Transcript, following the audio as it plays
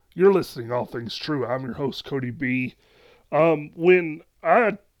You're listening to All Things True. I'm your host, Cody B. When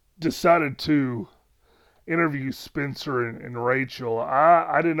I decided to interview Spencer and Rachel,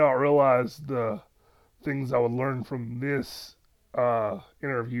 I did not realize the things I would learn from this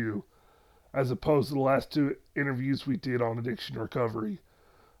interview as opposed to the last two interviews we did on addiction recovery.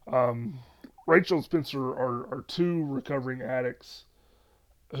 Um, Rachel and Spencer are two recovering addicts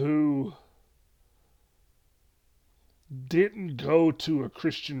who didn't go to a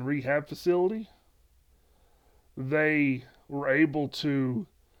Christian rehab facility. They were able to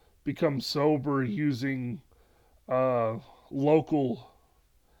become sober using uh, local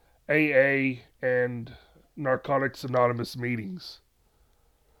AA and Narcotics Anonymous meetings.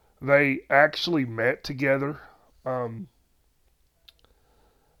 They actually met together um,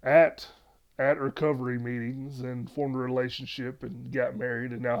 at recovery meetings and formed a relationship and got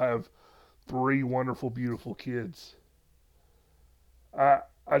married and now have three wonderful, beautiful kids. I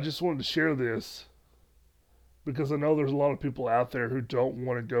just wanted to share this because I know there's a lot of people out there who don't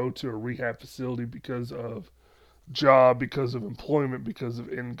want to go to a rehab facility because of job, because of employment, because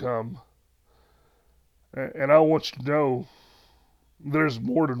of income. And I want you to know there's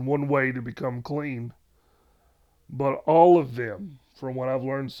more than one way to become clean, but all of them, from what I've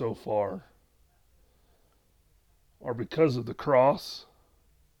learned so far, are because of the cross,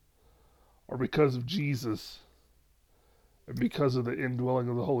 or because of Jesus, and because of the indwelling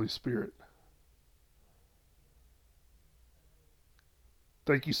of the Holy Spirit.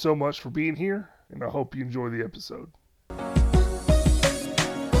 Thank you so much for being here, and I hope you enjoy the episode.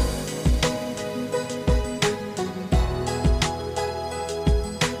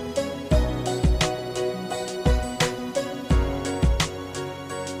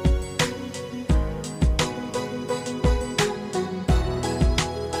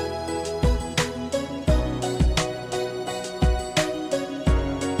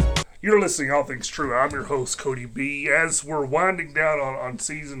 You're listening to All Things True. I'm your host, Cody B. As we're winding down on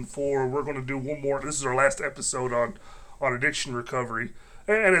season 4, we're going to do one more. This is our last episode on addiction recovery.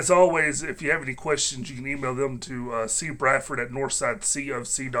 And as always, if you have any questions, you can email them to C. Bradford at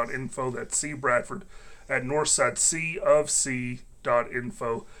northsidecofc.info. That's C. Bradford at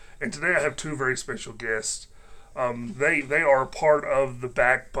northsidecofc.info. And today I have two very special guests. They are part of the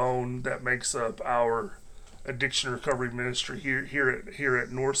backbone that makes up our addiction recovery ministry here at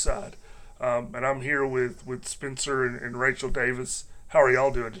Northside. And I'm here with Spencer and Rachael Davis. How are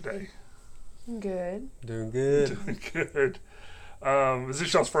y'all doing today? Good. Doing good. Doing good. Is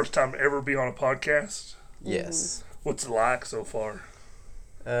this y'all's first time ever be on a podcast? Yes. What's it like so far?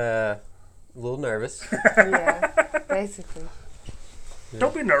 A little nervous. Yeah, basically.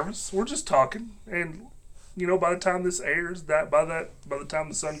 Don't be nervous. We're just talking, and by the time this airs, by the time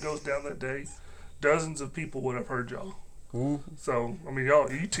the sun goes down that day, dozens of people would have heard y'all. Mm-hmm. So, y'all,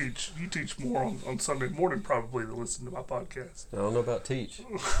 you teach more on Sunday morning probably than listen to my podcast. I don't know about teach.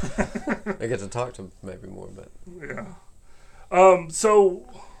 I get to talk to maybe more, but yeah. So,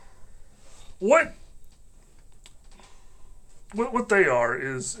 what they are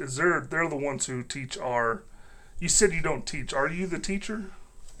is they're the ones who teach our. You said you don't teach. Are you the teacher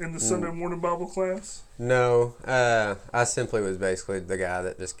in the Sunday morning Bible class? no. I simply was basically the guy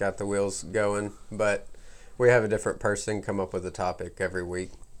that just got the wheels going, but we have a different person come up with a topic every week,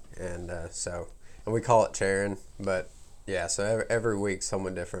 and we call it chairing, but yeah, so every week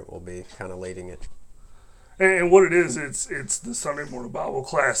someone different will be kind of leading it. And what it is, it's the Sunday morning Bible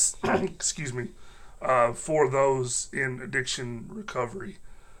class. Excuse me, for those in addiction recovery.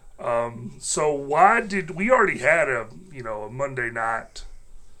 So why did we already had a Monday night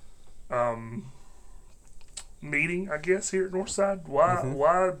meeting, I guess, here at Northside?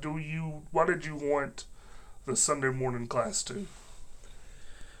 Why did you want the Sunday morning class too?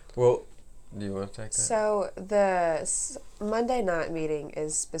 Well, do you want to take that? So the Monday night meeting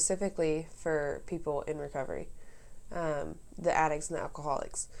is specifically for people in recovery, the addicts and the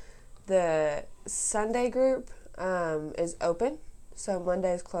alcoholics. The Sunday group is open. So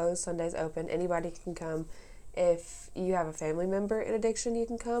Monday's closed, Sunday's open. Anybody can come. If you have a family member in addiction, you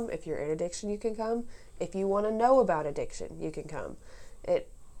can come. If you're in addiction, you can come. If you want to know about addiction, you can come.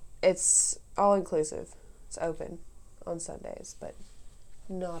 It's all inclusive. It's open on Sundays, but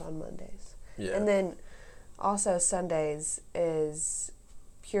not on Mondays. Yeah. And then also Sundays is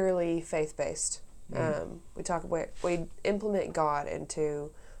purely faith-based. We implement God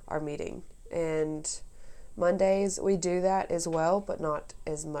into our meeting, and Mondays we do that as well, but not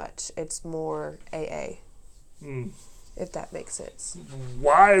as much. It's more AA, if that makes sense.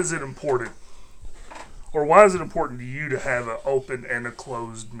 Why is it important? Or why is it important to you to have an open and a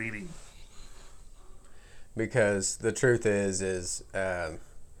closed meeting? Because the truth is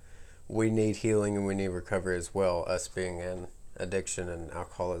we need healing and we need recovery as well, us being in addiction and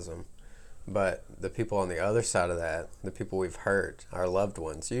alcoholism. But the people on the other side of that, the people we've hurt, our loved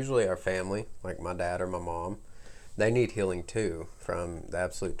ones, usually our family, like my dad or my mom, they need healing too from the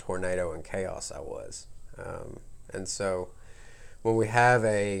absolute tornado and chaos I was. And so when we have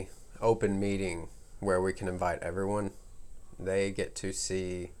a open meeting where we can invite everyone, they get to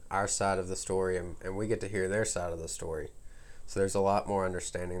see our side of the story, and we get to hear their side of the story. So there's a lot more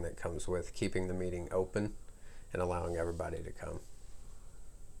understanding that comes with keeping the meeting open and allowing everybody to come.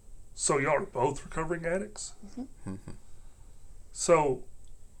 So y'all are both recovering addicts? Mm-hmm. So,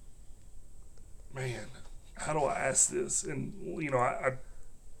 man, how do I ask this? And,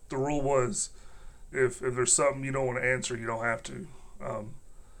 the rule was if there's something you don't want to answer, you don't have to.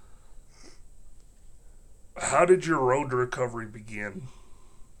 How did your road to recovery begin?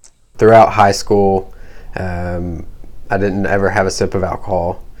 Throughout high school, I didn't ever have a sip of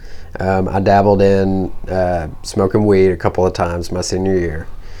alcohol. I dabbled in smoking weed a couple of times my senior year.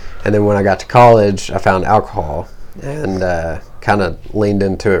 And then when I got to college, I found alcohol and kind of leaned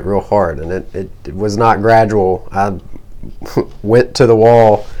into it real hard. And it was not gradual. I went to the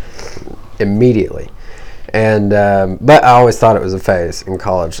wall immediately. And but I always thought it was a phase in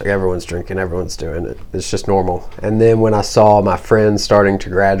college. Like, everyone's drinking, everyone's doing it. It's just normal. And then when I saw my friends starting to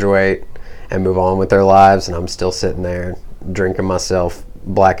graduate and move on with their lives, and I'm still sitting there drinking myself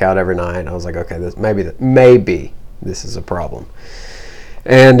blackout every night, I was like, okay, maybe this is a problem.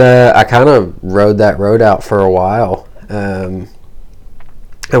 And I kind of rode that road out for a while. And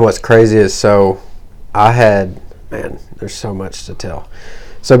what's crazy is, there's so much to tell.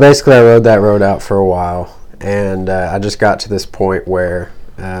 So basically I rode that road out for a while, and I just got to this point where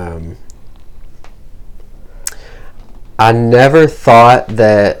I never thought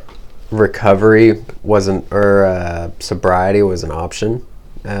that recovery sobriety was an option,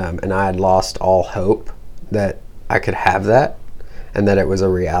 and I had lost all hope that I could have that and that it was a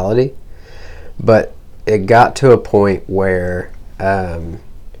reality. But it got to a point where I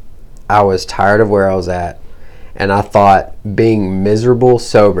was tired of where I was at, and I thought being miserable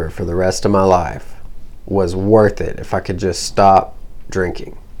sober for the rest of my life was worth it if I could just stop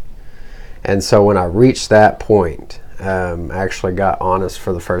drinking. And so when I reached that point, I actually got honest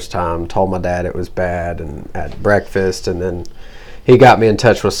for the first time, told my dad it was bad and at breakfast, and then he got me in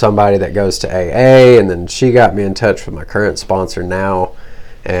touch with somebody that goes to AA, and then she got me in touch with my current sponsor now,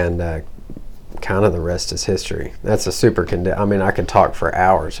 and kind of the rest is history. That's a super I could talk for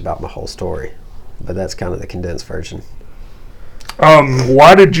hours about my whole story, but that's kind of the condensed version.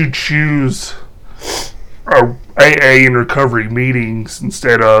 Why did you choose AA and recovery meetings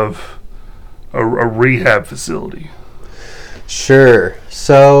instead of a rehab facility? Sure.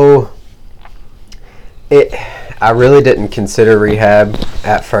 So I really didn't consider rehab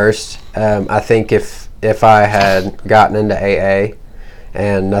at first. I think if I had gotten into AA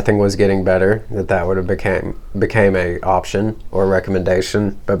and nothing was getting better, that would have became a option or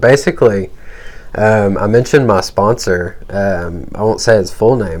recommendation. But basically, I mentioned my sponsor. I won't say his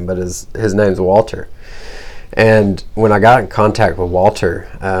full name, but his name's Walter. And when I got in contact with Walter,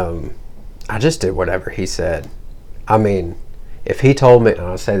 I just did whatever he said. I mean, if he told me, and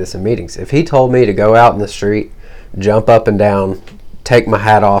I'll say this in meetings, if he told me to go out in the street, jump up and down, take my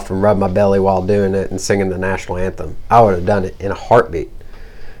hat off and rub my belly while doing it and singing the national anthem, I would have done it in a heartbeat.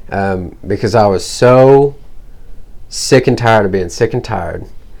 Because I was so sick and tired of being sick and tired.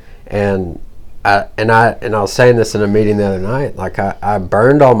 And I was saying this in a meeting the other night, like I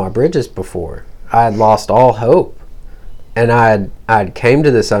burned all my bridges before. I had lost all hope. And I'd came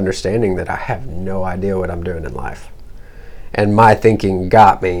to this understanding that I have no idea what I'm doing in life. And my thinking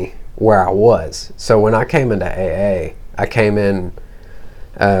got me where I was. So when I came into AA, I came in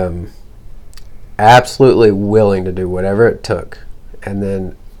absolutely willing to do whatever it took, and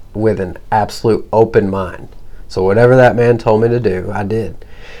then with an absolute open mind. So whatever that man told me to do, I did.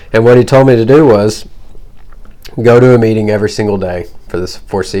 And what he told me to do was go to a meeting every single day for this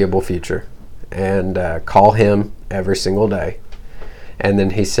foreseeable future, and call him every single day. And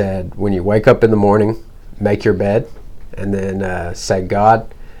then he said, when you wake up in the morning, make your bed, and then say,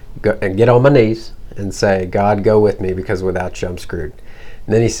 God, go, and get on my knees and say, God, go with me, because without you, I'm screwed.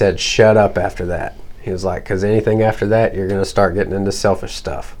 And then he said, shut up after that. He was like, because anything after that, you're going to start getting into selfish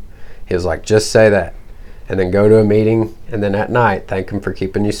stuff. He was like, just say that, and then go to a meeting, and then at night, thank him for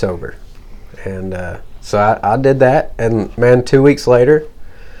keeping you sober. And so I did that, and man, 2 weeks later,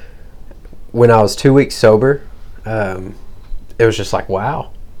 when I was 2 weeks sober, it was just like,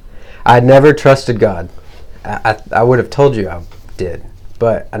 wow. I never trusted God. I would have told you I did,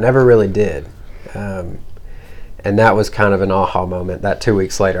 but I never really did. And And that was kind of an aha moment. That 2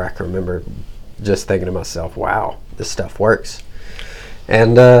 weeks later, I can remember just thinking to myself, wow, this stuff works.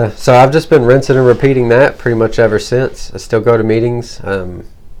 And so I've just been rinsing and repeating that pretty much ever since. I still go to meetings.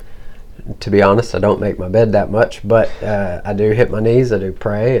 To be honest, I don't make my bed that much, but I do hit my knees, I do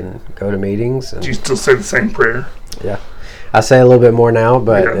pray and go to meetings. And Do you still say the same prayer? yeah. I say a little bit more now,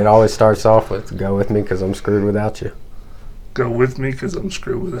 but it always starts off with, go with me because I'm screwed without you. Go with me because I'm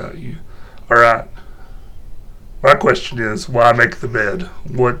screwed without you. All right. My question is, why make the bed?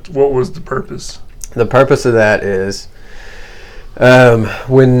 What was the purpose? The purpose of that is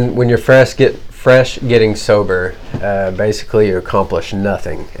when you're fresh getting sober, basically you accomplish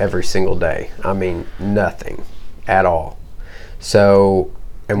nothing every single day. I mean, nothing at all. So,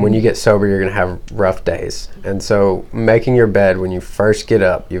 and when you get sober, you're going to have rough days. And so making your bed when you first get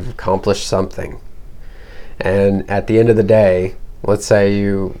up, you've accomplished something. And at the end of the day, let's say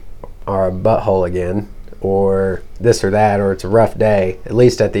you are a butthole again, or this or that, or it's a rough day, at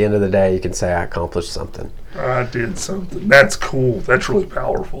least at the end of the day, you can say, I accomplished something. I did something. That's cool. That's really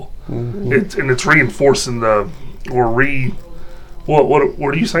powerful. Mm-hmm. It's reinforcing what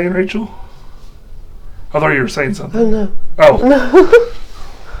are you saying, Rachel? I thought you were saying something. Oh no. Oh. No.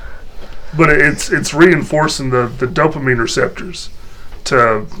 But it's reinforcing the dopamine receptors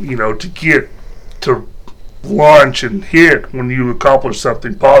to get to launch and hit when you accomplish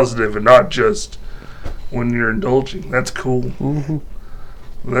something positive and not just when you're indulging. That's cool. Mm-hmm.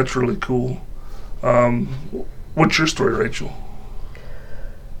 That's really cool. What's your story, Rachel?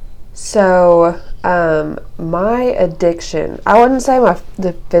 So, my addiction, I wouldn't say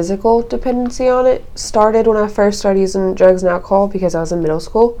the physical dependency on it started when I first started using drugs and alcohol because I was in middle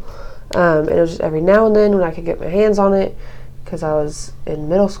school. It was just every now and then when I could get my hands on it because I was in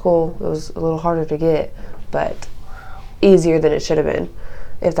middle school. It was a little harder to get, but easier than it should have been,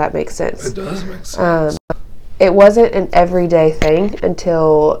 if that makes sense. It does make sense. It wasn't an everyday thing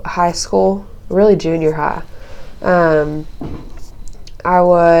until high school, really junior high. I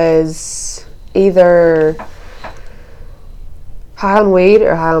was either high on weed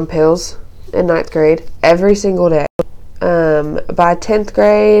or high on pills in 9th grade every single day. By 10th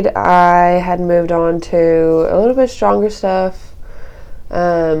grade, I had moved on to a little bit stronger stuff,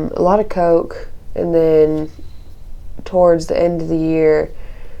 a lot of coke, and then towards the end of the year,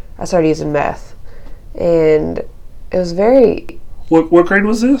 I started using meth. And it was very... What grade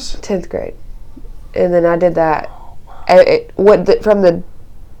was this? 10th grade. And then I did that. From the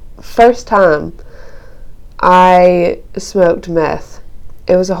first time I smoked meth,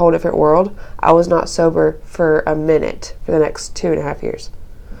 it was a whole different world. I was not sober for a minute for the next 2.5 years.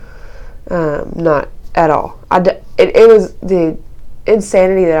 Not at all. It was the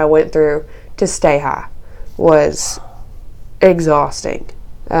insanity that I went through to stay high was exhausting.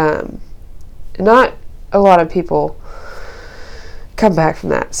 Not a lot of people come back from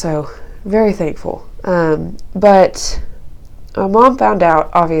that, so very thankful. But my mom found out,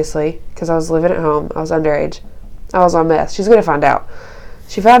 obviously, because I was living at home. I was underage. I was on meth. She's going to find out.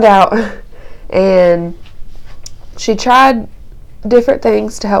 She found out, and she tried different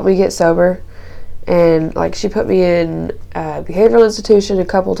things to help me get sober. And, she put me in a behavioral institution a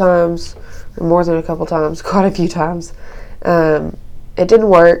couple times, or more than a couple times, quite a few times. It didn't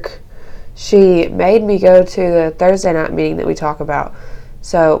work. She made me go to the Thursday night meeting that we talk about.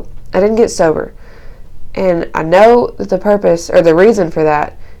 So I didn't get sober. And I know that the purpose or the reason for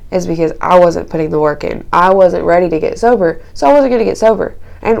that is because I wasn't putting the work in. I wasn't ready to get sober, so I wasn't going to get sober.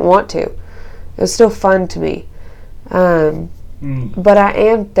 I didn't want to. It was still fun to me. But I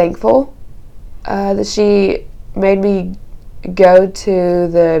am thankful that she made me go to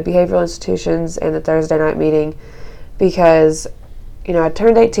the behavioral institutions and the Thursday night meeting because, I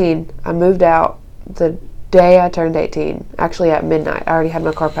turned 18. I moved out the day I turned 18, actually at midnight. I already had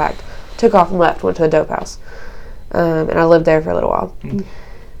my car packed. Took off and left, went to a dope house. And I lived there for a little while.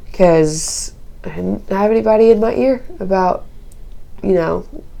 Because I didn't have anybody in my ear about, you don't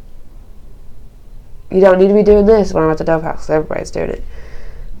need to be doing this when I'm at the dope house. Everybody's doing it.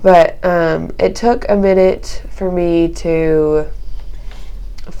 But it took a minute for me to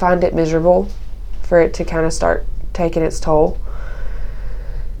find it miserable, for it to kind of start taking its toll.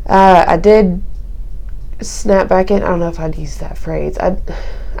 I did snap back in. I don't know if I'd use that phrase.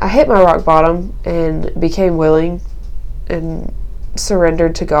 I hit my rock bottom and became willing and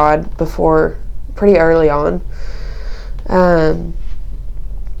surrendered to God before pretty early on. And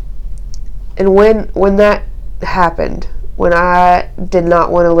when that happened, when I did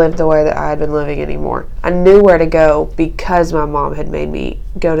not want to live the way that I had been living anymore, I knew where to go because my mom had made me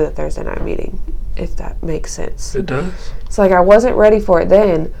go to the Thursday night meeting, if that makes sense. It does. It's I wasn't ready for it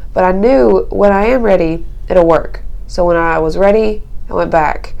then, but I knew when I am ready it'll work. So when I was ready, I went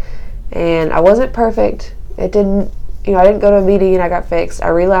back. And I wasn't perfect. It didn't, I didn't go to a meeting and I got fixed. I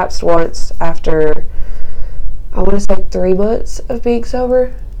relapsed once after, I want to say 3 months of being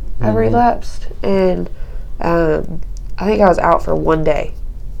sober. I relapsed. And I think I was out for 1 day.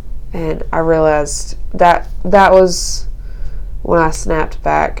 And I realized that was when I snapped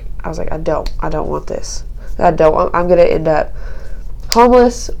back. I was like, I don't want this. I'm going to end up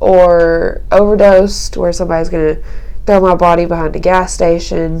homeless or overdosed, where somebody's going to throw my body behind a gas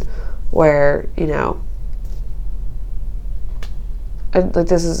station, where, like,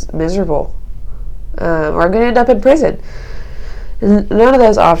 this is miserable. Or I'm going to end up in prison. And none of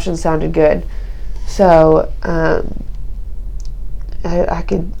those options sounded good. So, I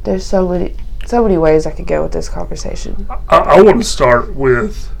could, there's so many ways I could go with this conversation. I want to start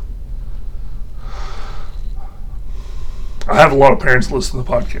with, I have a lot of parents listen to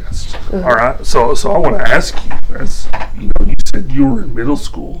the podcast. All right, so I want to ask you, as you said you were in middle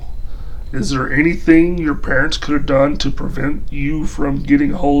school. Is there anything your parents could have done to prevent you from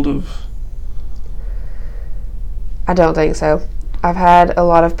getting a hold of? I don't think so. I've had a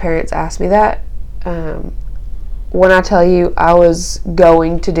lot of parents ask me that. When I tell you I was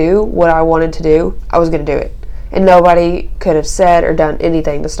going to do what I wanted to do, I was going to do it. And nobody could have said or done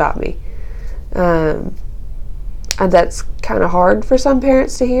anything to stop me. And that's kind of hard for some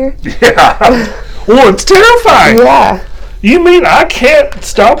parents to hear. Yeah. Well, it's terrifying. Yeah. You mean I can't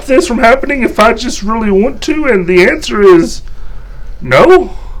stop this from happening if I just really want to? And the answer is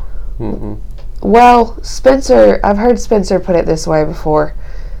no? Mm-mm. Well, Spencer, I've heard Spencer put it this way before.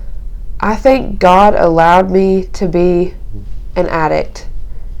 I think God allowed me to be an addict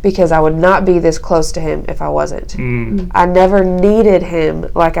because I would not be this close to him if I wasn't. I never needed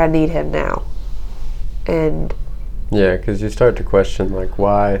him like I need him now. And yeah, because you start to question, like,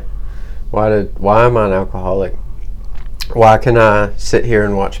 why am I an alcoholic? Why can I sit here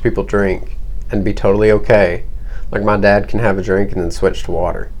and watch people drink and be totally okay? Like, my dad can have a drink and then switch to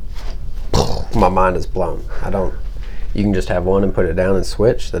water. My mind is blown. You can just have one and put it down and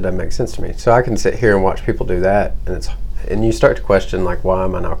switch. That doesn't make sense to me. So I can sit here and watch people do that, and you start to question, like, why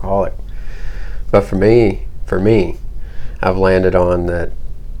am I an alcoholic? But for me, I've landed on that,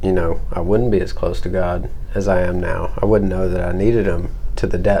 I wouldn't be as close to God as I am now. I wouldn't know that I needed him to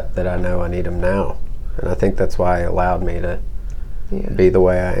the depth that I know I need him now. And I think that's why it allowed me to be the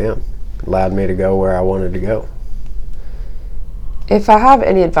way I am. It allowed me to go where I wanted to go. if I have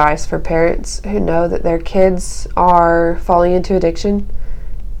any advice for parents who know that their kids are falling into addiction,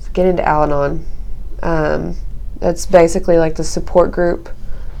 get into Al-Anon. That's basically like the support group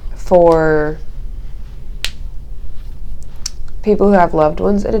for people who have loved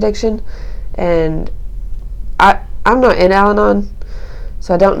ones in addiction. And I'm not in Al-Anon,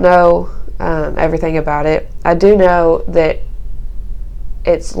 so I don't know everything about it. I do know that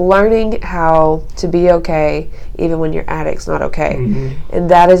it's learning how to be okay even when your addict's not okay. Mm-hmm.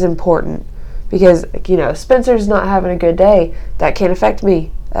 And that is important because, Spencer's not having a good day. That can't affect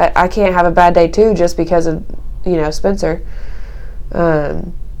me. I can't have a bad day too just because of, Spencer.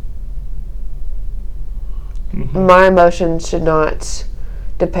 Mm-hmm. My emotions should not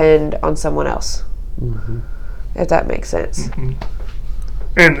depend on someone else. Mm-hmm. If that makes sense. Mm-hmm.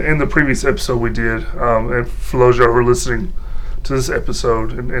 And in the previous episode we did, and for those of you who are listening to this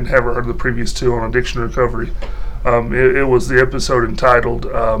episode and haven't heard the previous two on addiction recovery, it was the episode entitled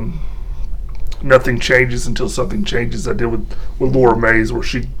Nothing Changes Until Something Changes. I did with Laura Mays, where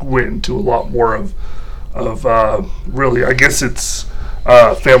she went into a lot more of really, I guess it's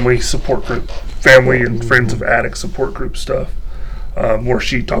family support group, family and friends of addicts support group stuff, where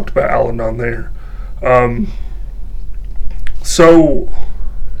she talked about Al-Anon there. So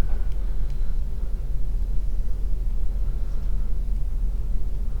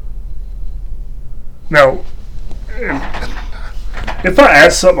now, if I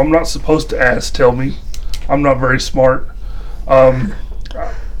ask something I'm not supposed to ask, tell me. I'm not very smart.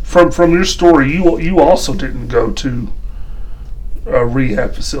 From your story, you also didn't go to a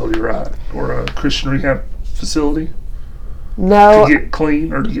rehab facility, right? Or a Christian rehab facility? No. To get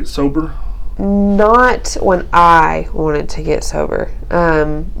clean or to get sober? Not when I wanted to get sober.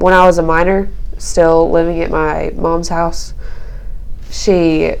 When I was a minor, still living at my mom's house,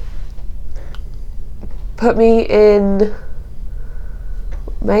 she put me in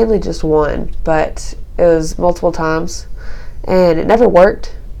mainly just one, but it was multiple times, and it never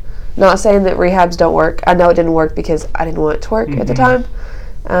worked. Not saying that rehabs don't work. I know it didn't work because I didn't want it to work at the time.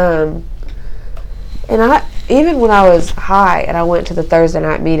 And even when I was high and I went to the Thursday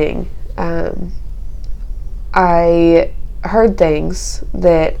night meeting, I heard things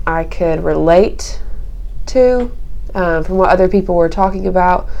that I could relate to, from what other people were talking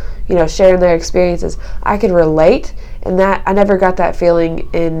about, sharing their experiences, I could relate. And that I never got that feeling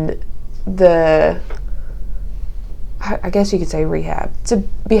in the, I guess you could say, rehab. It's a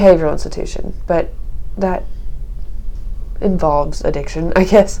behavioral institution, but that involves addiction, I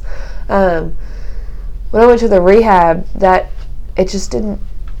guess. When I went to the rehab, that it just didn't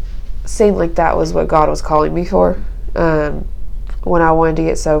seem like that was what God was calling me for. When I wanted to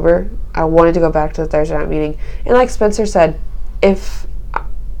get sober, I wanted to go back to the Thursday night meeting. And like Spencer said, if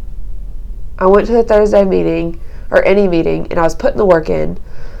I went to the Thursday meeting or any meeting and I was putting the work in,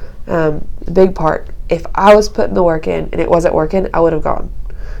 the big part, if I was putting the work in and it wasn't working, I would have gone.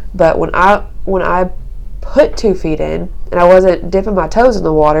 But when I put 2 feet in and I wasn't dipping my toes in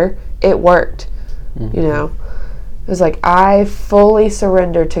the water, it worked. It was like, I fully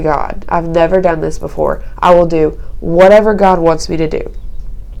surrendered to God. I've never done this before. I will do whatever God wants me to do.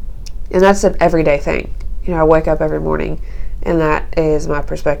 And that's an everyday thing. I wake up every morning and that is my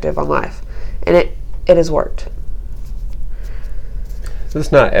perspective on life. And it has worked.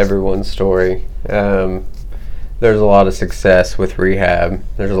 It's not everyone's story. There's a lot of success with rehab.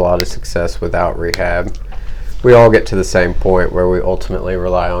 There's a lot of success without rehab. We all get to the same point where we ultimately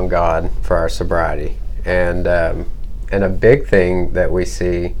rely on God for our sobriety. And a big thing that we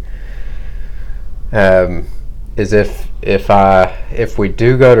see is if we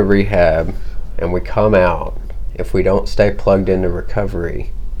do go to rehab and we come out, if we don't stay plugged into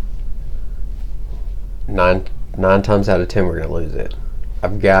recovery, nine times out of 10 we're going to lose it.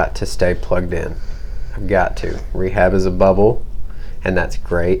 I've got to stay plugged in. I've got to. Rehab is a bubble, and that's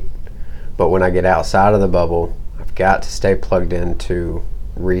great. But when I get outside of the bubble, I've got to stay plugged into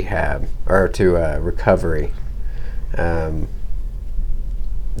rehab or to recovery. That's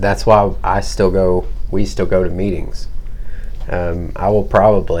why we still go to meetings. I hope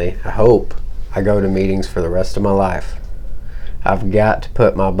I go to meetings for the rest of my life. I've got to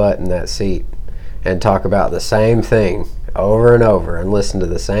put my butt in that seat and talk about the same thing over and over and listen to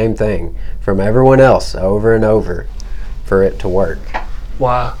the same thing from everyone else over and over for it to work.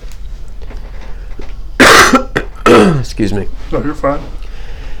 Why? Excuse me. No, you're fine.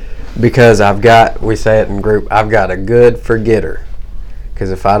 Because we say it in group, I've got a good forgetter.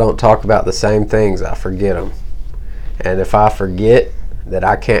 Because if I don't talk about the same things, I forget them. And if I forget that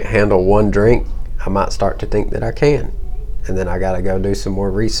I can't handle one drink, I might start to think that I can. And then I got to go do some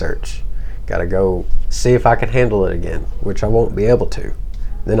more research. Got to go see if I can handle it again, which I won't be able to.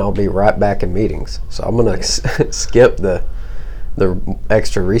 Then I'll be right back in meetings. So I'm going to skip the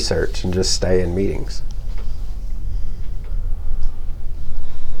extra research and just stay in meetings.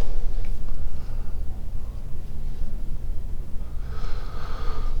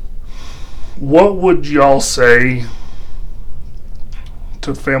 What would y'all say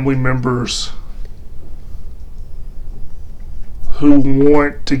to family members who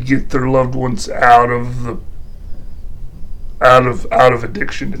want to get their loved ones out of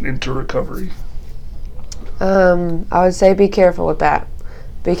addiction and into recovery? I would say be careful with that,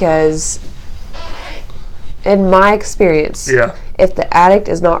 because in my experience, if the addict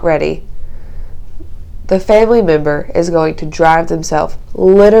is not ready, the family member is going to drive themselves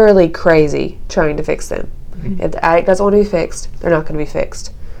literally crazy trying to fix them. Mm-hmm. If the addict doesn't want to be fixed, they're not going to be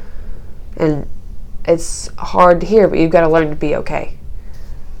fixed. And it's hard to hear, but you've got to learn to be okay.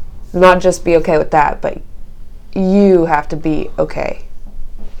 Not just be okay with that, but you have to be okay.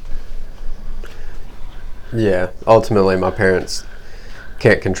 Yeah, ultimately my parents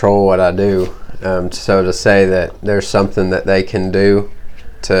can't control what I do. So to say that there's something that they can do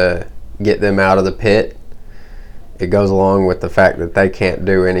to get them out of the pit, it goes along with the fact that they can't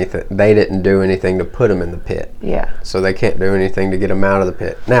do anything. They didn't do anything to put them in the pit. Yeah. So they can't do anything to get them out of the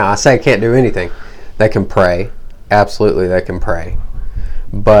pit. Now, I say can't do anything. They can pray. Absolutely, they can pray.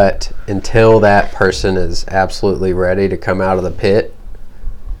 But until that person is absolutely ready to come out of the pit,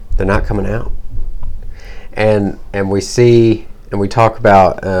 they're not coming out. And we see and we talk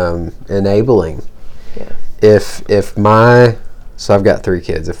about enabling. Yeah. So I've got 3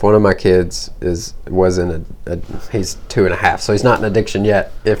 kids. If one of my kids was in he's 2.5, so he's not in addiction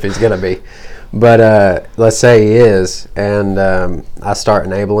yet. If he's gonna be, but let's say he is, and I start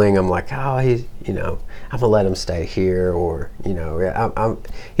enabling. I'm like, I'm gonna let him stay here, or he doesn't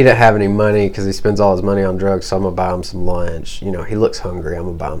have any money because he spends all his money on drugs, so I'm gonna buy him some lunch. He looks hungry. I'm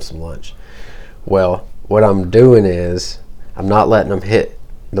gonna buy him some lunch. Well, what I'm doing is I'm not letting him hit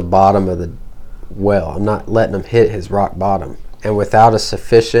the bottom of the well. I'm not letting him hit his rock bottom. And without a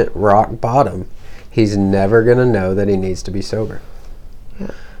sufficient rock bottom, he's never going to know that he needs to be sober.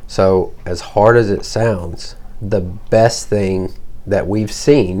 Yeah. So as hard as it sounds, the best thing that we've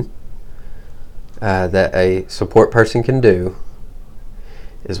seen that a support person can do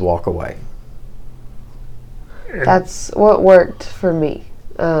is walk away. That's what worked for me.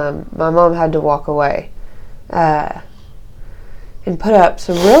 My mom had to walk away and put up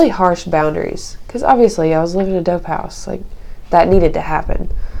some really harsh boundaries because obviously I was living in a dope house. Like, that needed to happen.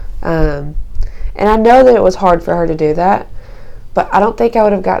 And I know that it was hard for her to do that, but I don't think I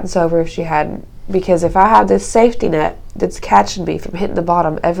would have gotten sober if she hadn't. Because if I have this safety net that's catching me from hitting the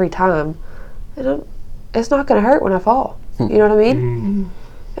bottom every time, it's not going to hurt when I fall. You know what I mean?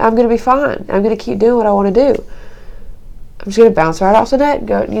 I'm going to be fine. I'm going to keep doing what I want to do. I'm just going to bounce right off the net and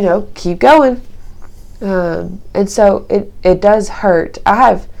go, keep going. And so it does hurt. I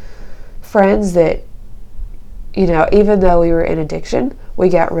have friends that, even though we were in addiction, we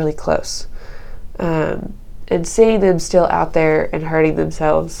got really close. And seeing them still out there and hurting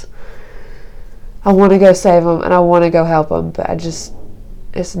themselves, I want to go save them and I want to go help them, but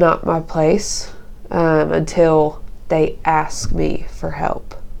it's not my place until they ask me for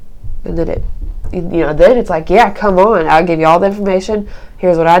help. And then then it's like, yeah, come on, I'll give you all the information.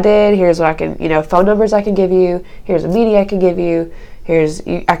 Here's what I did. Here's what I can, phone numbers I can give you. Here's the media I can give you.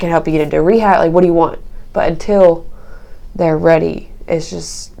 I can help you get into rehab. Like, what do you want? But until they're ready, it's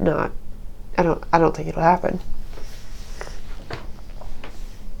just not, I don't think it'll happen.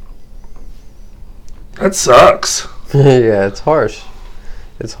 That sucks. Yeah, it's harsh.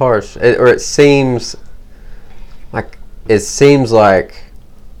 It's harsh. It seems like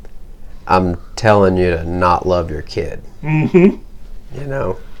I'm telling you to not love your kid. Mm-hmm.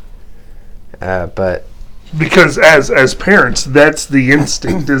 But because as parents, that's the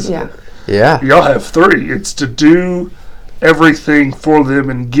instinct, isn't it? Yeah. Y'all have 3. It's to do everything for them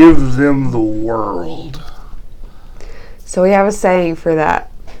and give them the world. So we have a saying for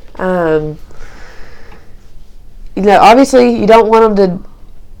that. Obviously you don't want them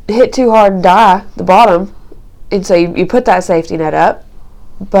to hit too hard and die the bottom, and so you put that safety net up,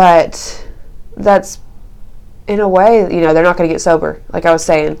 but that's, in a way, they're not going to get sober. Like I was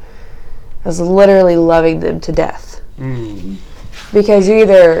saying, I was literally loving them to death. Because you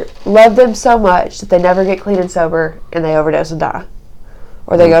either love them so much that they never get clean and sober and they overdose and die,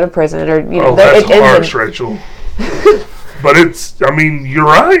 or they go to prison, or that's harsh, Rachel. But you're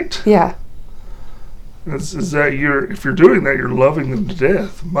right. Yeah. Is that if you're doing that, you're loving them to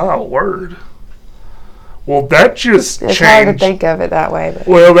death. My word. Well, that just it's changed. hard to think of it that way. But.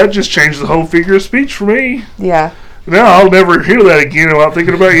 Well, that just changed the whole figure of speech for me. Yeah. Now I'll never hear that again without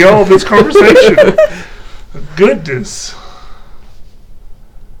thinking about y'all in this conversation. Goodness.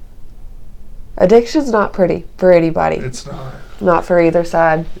 Addiction's not pretty for anybody. It's not. Not for either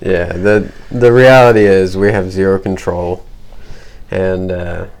side. Yeah, the reality is we have zero control, and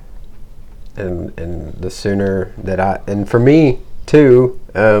the sooner that and for me too,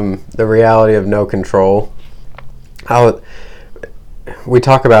 the reality of no control. We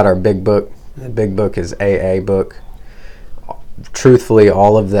talk about our big book. The big book is AA book. Truthfully,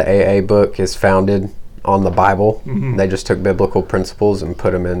 all of the AA book is founded on the Bible. Mm-hmm. They just took biblical principles and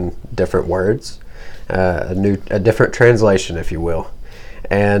put them in different words, a different translation, if you will.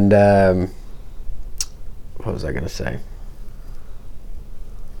 And what was I going to say?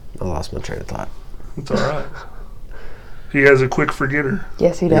 I lost my train of thought. It's all right. He has a quick forgetter.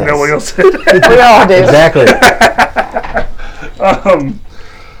 Yes, he does. You know what else said? We all do. Exactly.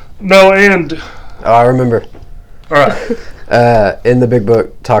 No, and... Oh, I remember. All right. In the big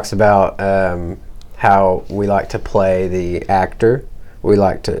book, talks about how we like to play the actor. We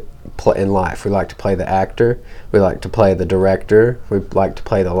like to play in life. We like to play the actor. We like to play the director. We like to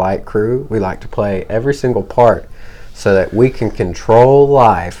play the light crew. We like to play every single part so that we can control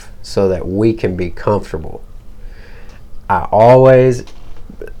life, so that we can be comfortable. I always,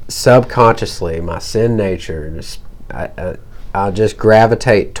 subconsciously, my sin nature, I just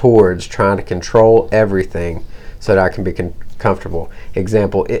gravitate towards trying to control everything so that I can be comfortable.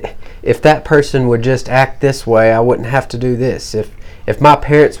 Example, if that person would just act this way, I wouldn't have to do this. If my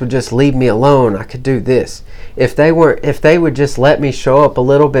parents would just leave me alone, I could do this. If they would just let me show up a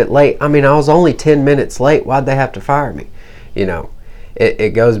little bit late, I was only 10 minutes late, why'd they have to fire me?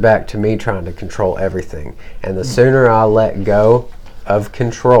 It goes back to me trying to control everything. And the sooner I let go of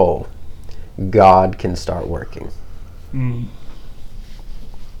control, God can start working. Mm.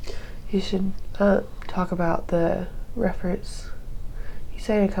 You should talk about the reference. You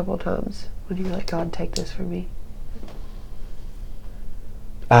say it a couple of times when you let God take this from me.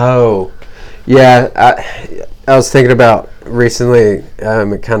 Oh, yeah. I was thinking about recently,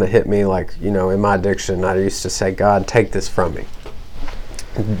 it kind of hit me like, in my addiction, I used to say, God, take this from me.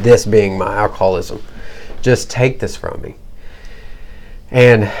 This being my alcoholism. Just take this from me.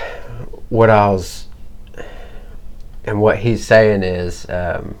 And what he's saying is,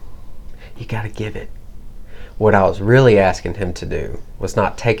 you got to give it. What I was really asking him to do was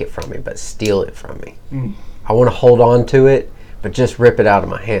not take it from me, but steal it from me. I want to hold on to it, but just rip it out of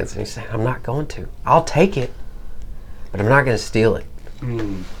my hands. And he's saying, I'm not going to. I'll take it, but I'm not going to steal it.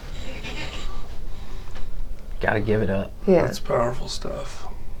 Got to give it up. Yeah. That's powerful stuff.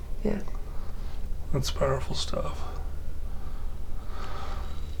 Yeah. That's powerful stuff.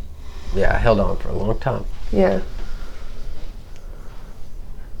 Yeah, I held on for a long time. Yeah.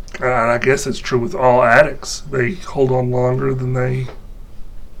 And I guess it's true with all addicts. They hold on longer than they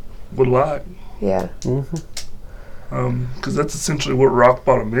would like. Yeah. Because that's essentially what rock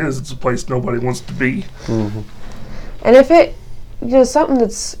bottom is. It's a place nobody wants to be. And if it, something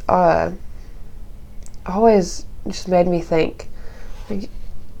that's always just made me think, like,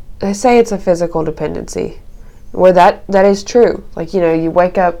 they say it's a physical dependency, where that is true. Like, you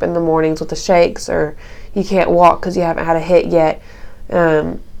wake up in the mornings with the shakes, or you can't walk because you haven't had a hit yet.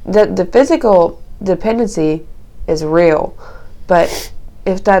 The physical dependency is real, but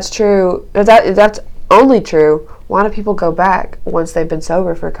if that's true, if that's only true, why do people go back once they've been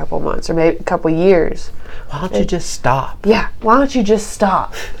sober for a couple months or maybe a couple years? Why don't you just stop? Yeah, why don't you just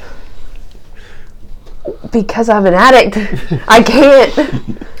stop? Because I'm an addict. I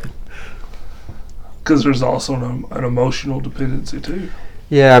can't. Because there's also an emotional dependency too.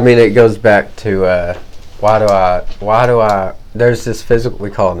 Yeah, I mean, it goes back to why do I, there's this physical, we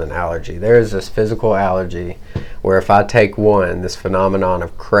call it an allergy. There is this physical allergy where if I take one, this phenomenon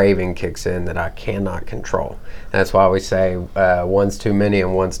of craving kicks in that I cannot control. That's why we say one's too many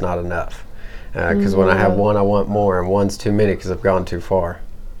and one's not enough. Because when I have one, I want more, and one's too many because I've gone too far.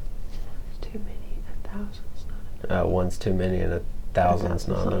 Too many, 1,000's not enough. One's too many and 1,000's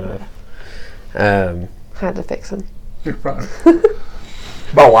not enough. Had to fix him. You're fine.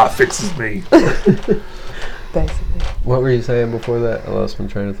 My wife fixes me. Basically. What were you saying before that? I lost my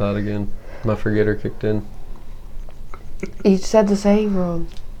train of thought again. My forgetter kicked in. You said the saying wrong.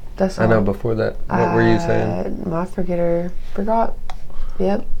 That's all. I know, before that. What were you saying? My forgetter forgot.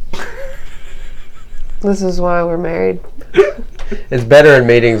 Yep. This is why we're married. It's better in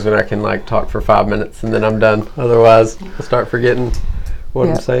meetings when I can talk for 5 minutes and then I'm done. Otherwise, I'll start forgetting what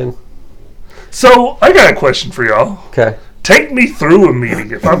I'm saying. So, I got a question for y'all. Okay. Take me through a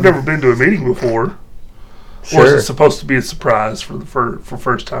meeting. If I've never been to a meeting before, or is it supposed to be a surprise for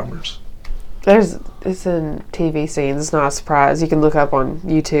first timers? It's in TV scenes. It's not a surprise. You can look up on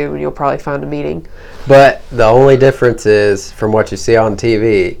YouTube and you'll probably find a meeting. But the only difference is, from what you see on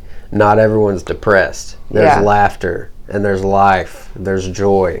TV, not everyone's depressed. There's laughter, and there's life, there's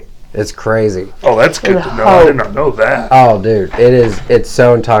joy. It's crazy. Oh, that's good to know. I did not know that. Oh, dude, it's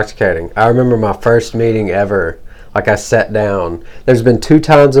so intoxicating. I remember my first meeting ever. I sat down. There's been 2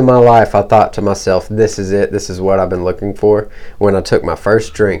 times in my life I thought to myself, this is it. This is what I've been looking for. When I took my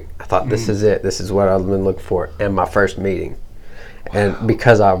first drink, I thought, this is it. This is what I've been looking for. And my first meeting. And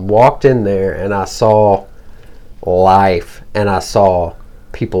because I walked in there and I saw life and I saw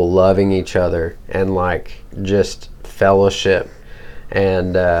people loving each other and just fellowship.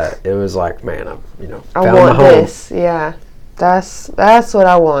 And it was like, man, I I want this. Yeah. That's what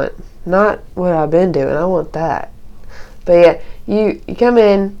I want. Not what I've been doing. I want that. But yeah, you come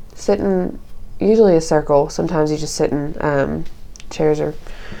in, sit in usually a circle. Sometimes you just sit in chairs or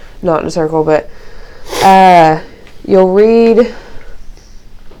not in a circle. But you'll read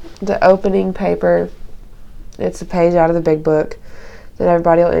the opening paper. It's a page out of the big book. Then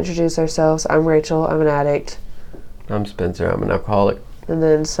everybody will introduce themselves. I'm Rachel. I'm an addict. I'm Spencer. I'm an alcoholic. And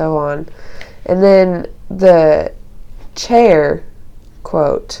then so on. And then the chair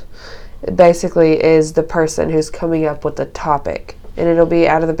quote basically is the person who's coming up with the topic, and it'll be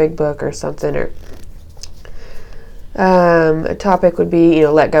out of the big book or something, or a topic would be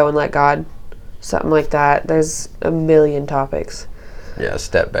let go and let God, something like that. There's a million topics. Yeah,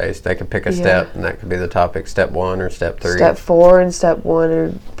 step based. They can pick a step, and that could be the topic. Step 1 or step 3. Step 4 and step 1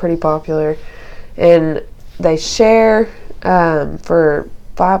 are pretty popular, and they share for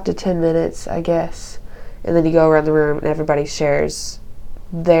 5 to 10 minutes, I guess, and then you go around the room and everybody shares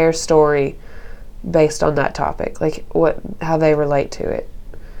their story based on that topic, how they relate to it.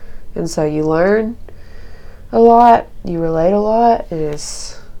 And so you learn a lot, you relate a lot,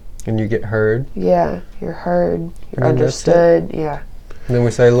 and you get heard. Yeah, you're heard, you're understood. Yeah. And then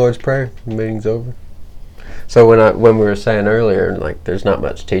we say Lord's Prayer, the meeting's over. So when we were saying earlier, there's not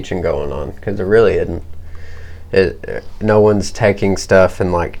much teaching going on, because there really isn't. No one's taking stuff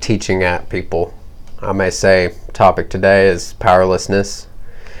and teaching at people. I may say topic today is powerlessness,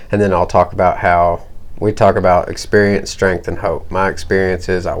 and then I'll talk about how we talk about experience, strength, and hope. My experience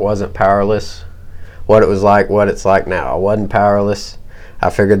is I wasn't powerless. What it was like, what it's like now. I wasn't powerless.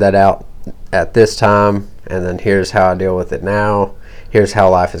 I figured that out at this time, and then here's how I deal with it now. Here's how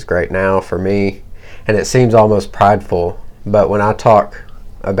life is great now for me. And it seems almost prideful, but when I talk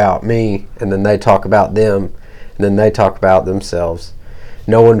about me, and then they talk about them, and then they talk about themselves,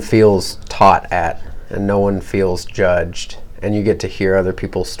 no one feels taught at, and no one feels judged. And you get to hear other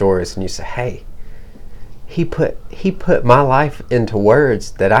people's stories, and you say, hey, he put my life into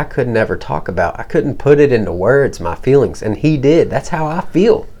words that I could never talk about. I couldn't put it into words, my feelings, and he did. That's how I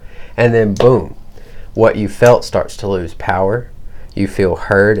feel. And then boom, what you felt starts to lose power. You feel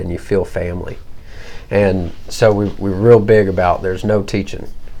heard, and you feel family. And so we're real big about there's no teaching,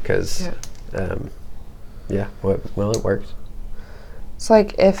 because well, it works. It's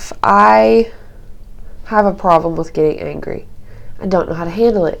like if I have a problem with getting angry, I don't know how to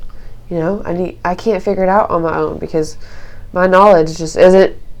handle it. You know, I can't figure it out on my own because my knowledge just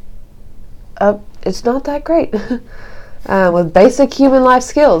isn't it's not that great with basic human life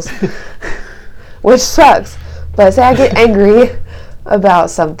skills, which sucks. But say I get angry about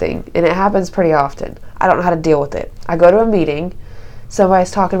something, and it happens pretty often. I don't know how to deal with it. I go to a meeting,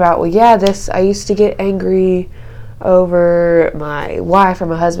 somebody's talking about, well, yeah, I used to get angry over my wife or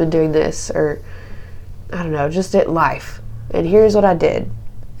my husband doing this, or I don't know, just at life. And here's what I did,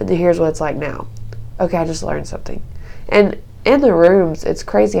 and here's what it's like now. Okay, I just learned something. And in the rooms, it's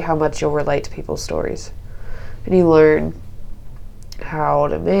crazy how much you'll relate to people's stories. And you learn how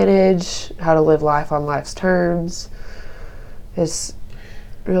to manage, how to live life on life's terms. It's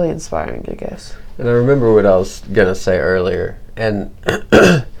really inspiring, I guess. And I remember what I was gonna say earlier, and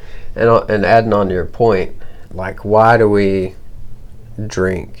and adding on to your point, like, why do we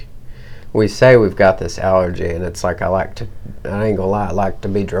drink? We say we've got this allergy, and it's like, I ain't gonna lie, I like to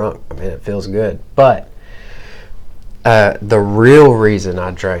be drunk. I mean, it feels good. But the real reason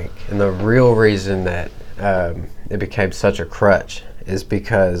I drank, and the real reason that it became such a crutch, is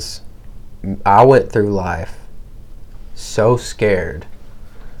because I went through life so scared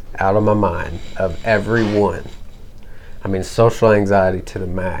out of my mind of everyone. I mean, social anxiety to the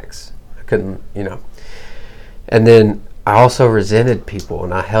max. I couldn't, And then I also resented people,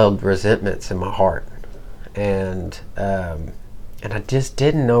 and I held resentments in my heart. And I just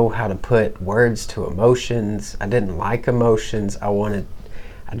didn't know how to put words to emotions. I didn't like emotions. I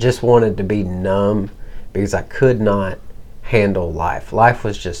just wanted to be numb because I could not handle life. Life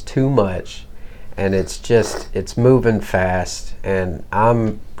was just too much, and it's moving fast, and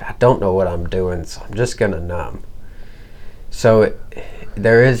I don't know what I'm doing, so I'm just gonna numb. So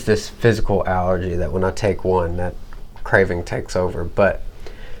there is this physical allergy that when I take one, that craving takes over. But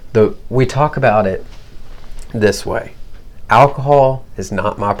we talk about it this way. Alcohol is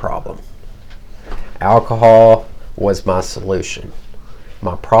not my problem. Alcohol was my solution.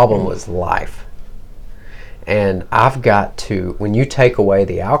 My problem was life. And I've got to, when you take away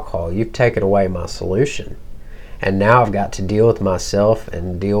the alcohol, you've taken away my solution. And now I've got to deal with myself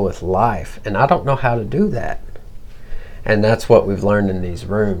and deal with life. And I don't know how to do that. And that's what we've learned in these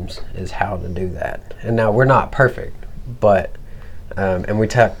rooms, is how to do that. And now we're not perfect, but and we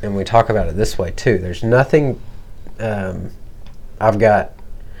talk about it this way too. There's nothing. I'll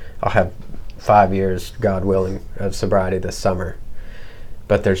have 5 years, God willing, of sobriety this summer.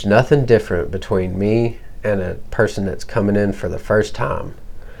 But there's nothing different between me and a person that's coming in for the first time,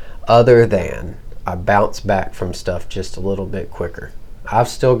 other than I bounce back from stuff just a little bit quicker. I've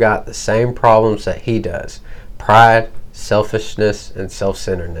still got the same problems that he does. Pride, selfishness, and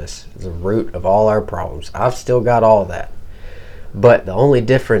self-centeredness is the root of all our problems. I've still got all that. But the only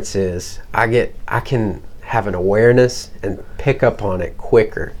difference is I can have an awareness and pick up on it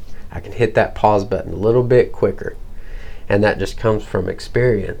quicker. I can hit that pause button a little bit quicker. And that just comes from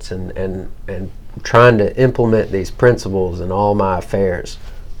experience and trying to implement these principles in all my affairs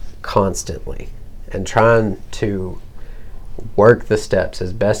constantly, and trying to work the steps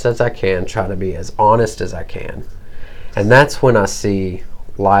as best as I can, try to be as honest as I can. And that's when I see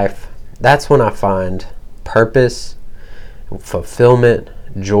life, that's when I find purpose, fulfillment,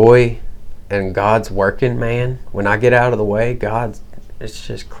 joy, and God's working, man. When I get out of the way, it's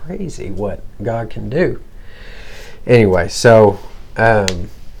just crazy what God can do. Anyway, so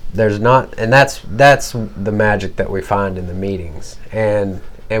there's not, and that's the magic that we find in the meetings. And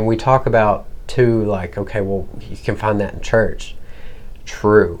we talk about too, like, okay, well, you can find that in church.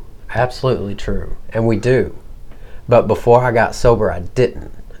 True, absolutely true, and we do. But before I got sober, I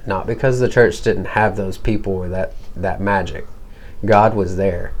didn't. Not because the church didn't have those people or that magic. God was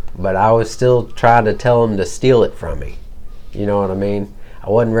there, but I was still trying to tell him to steal it from me. You know what I mean? I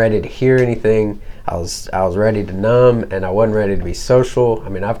wasn't ready to hear anything. I was ready to numb, and I wasn't ready to be social. I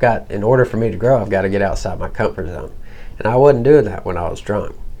mean, in order for me to grow, I've got to get outside my comfort zone. And I wasn't doing that when I was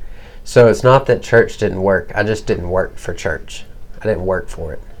drunk. So it's not that church didn't work. I just didn't work for church. I didn't work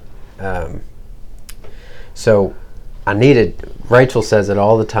for it. So Rachel says it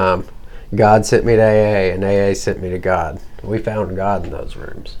all the time, God sent me to AA and AA sent me to God. We found God in those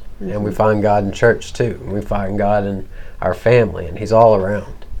rooms. Mm-hmm. And we find God in church too. And we find God in our family, and He's all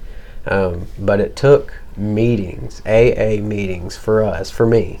around. But it took meetings, AA meetings for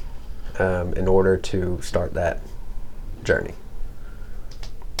me, in order to start that journey.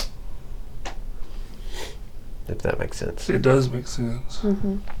 If that makes sense. It does make sense.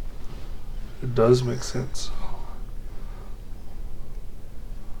 Mm-hmm. It does make sense.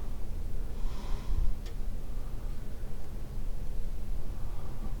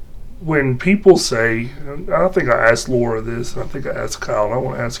 When people say, and I think I asked Laura this, and I think I asked Kyle, and I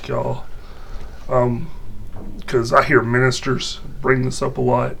want to ask y'all, because I hear ministers bring this up a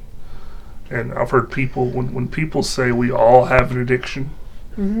lot, and I've heard people, when people say we all have an addiction,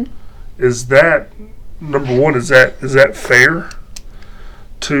 mm-hmm. is that, number one, is that fair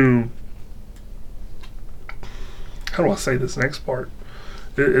to, how do I say this next part?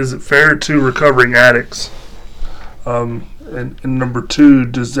 Is it fair to recovering addicts? And number two,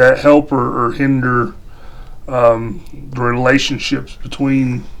 does that help or hinder the relationships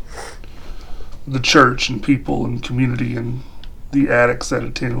between the church and people and community and the addicts that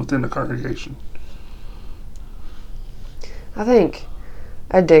attend within the congregation? I think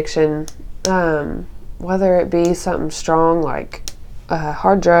addiction, whether it be something strong like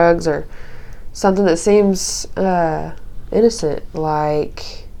hard drugs or something that seems innocent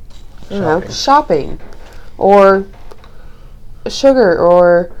like shopping or sugar,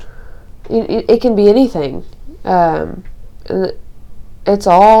 or it can be anything. It's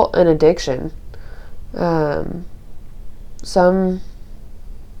all an addiction. Some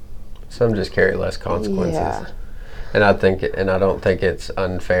just carry less consequences. Yeah. And I don't think it's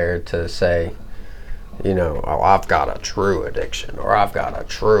unfair to say, oh, I've got a true addiction or I've got a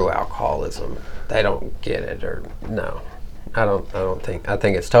true alcoholism. They don't get it, or no. I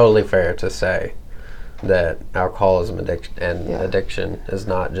think it's totally fair to say that alcoholism addiction is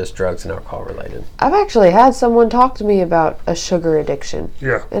not just drugs and alcohol related. I've actually had someone talk to me about a sugar addiction.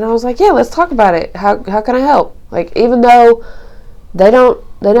 Yeah. And I was like, yeah, let's talk about it. How can I help? Like, even though they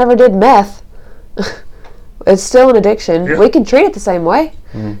never did meth, it's still an addiction. Yeah. We can treat it the same way.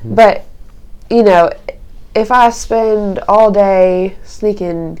 Mm-hmm. But, if I spend all day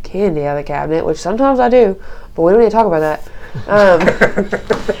sneaking candy out of the cabinet, which sometimes I do, but we don't need to talk about that.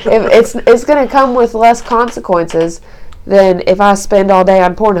 If it's going to come with less consequences than if I spend all day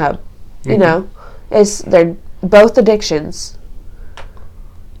on Pornhub. Mm-hmm. They're both addictions.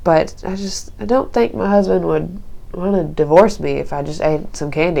 But I don't think my husband would want to divorce me if I just ate some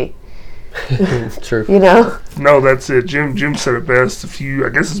candy. True. No, that's it. Jim said it best I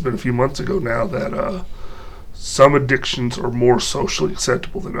guess it's been a few months ago now, that some addictions are more socially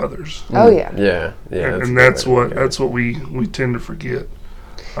acceptable than others. Oh yeah. Yeah. And that's what we tend to forget.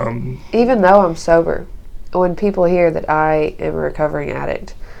 Even though I'm sober, when people hear that I am a recovering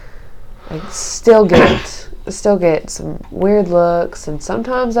addict, I still get some weird looks, and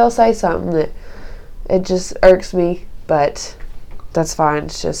sometimes they'll say something that it just irks me, but that's fine.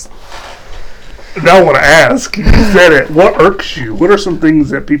 It's just. Now I want to ask, you said it, what irks you? What are some things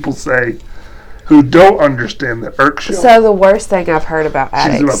that people say who don't understand that irks you? So the worst thing I've heard about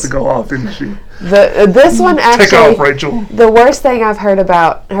addicts. She's about to go off, isn't she? This one actually. Take off, Rachel. The worst thing I've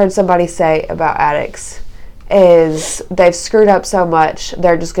heard somebody say about addicts is they've screwed up so much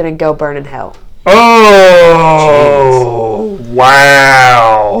they're just going to go burn in hell. Oh, jeez.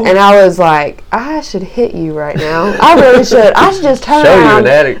 Wow. And I was like, I should hit you right now. I really should. I should just turn around. Show you an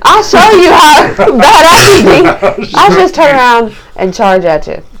addict. I'll show you how bad I can be. I should just turn around and charge at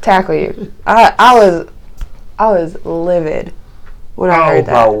you, tackle you. I was livid when I heard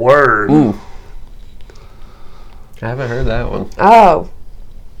that. Oh, my word. Ooh. I haven't heard that one. Oh,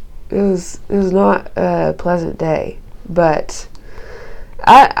 it was not a pleasant day, but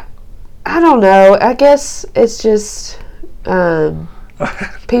I don't know. I guess it's just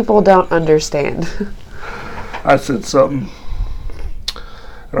people don't understand. I said something,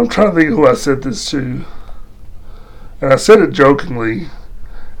 and I'm trying to think who I said this to, and I said it jokingly,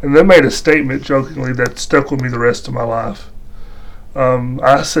 and they made a statement jokingly that stuck with me the rest of my life.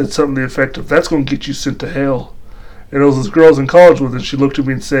 I said something to the effect of, that's going to get you sent to hell. And it was this girl I was in college with, and she looked at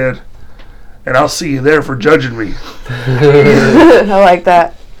me and said, and I'll see you there for judging me. I like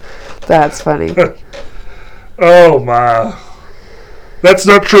that. That's funny. Oh, my. That's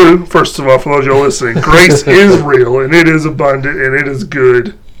not true, first of all, for those of y'all listening. Grace is real, and it is abundant, and it is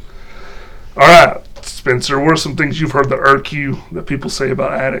good. All right, Spencer, what are some things you've heard that irk you that people say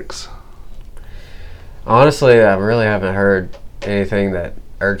about addicts? Honestly, I really haven't heard anything that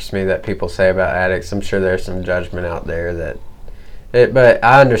irks me that people say about addicts. I'm sure there's some judgment out there but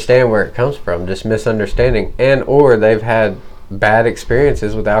I understand where it comes from, just misunderstanding, and or they've had bad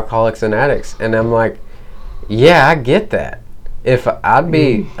experiences with alcoholics and addicts, and I'm like, yeah, I get that. If I'd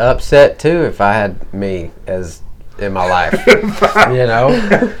be upset too if I had me as in my life,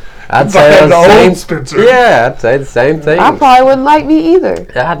 I'd say the same. Spencer. Yeah, I'd say the same thing. I probably wouldn't like me either.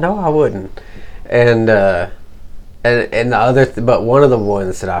 I know I wouldn't, and the other, but one of the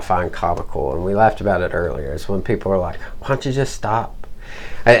ones that I find comical, and we laughed about it earlier, is when people are like, "Why don't you just stop?"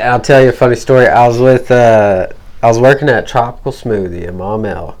 I'll tell you a funny story. I was working at Tropical Smoothie in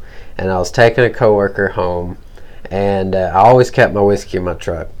Maumelle, and I was taking a coworker home, and I always kept my whiskey in my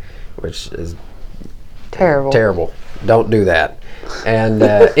truck, which is terrible. Don't do that. And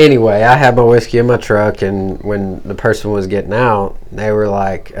anyway, I had my whiskey in my truck, and when the person was getting out, they were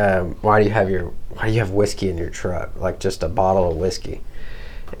like, "Why do you have whiskey in your truck? Like just a bottle of whiskey?"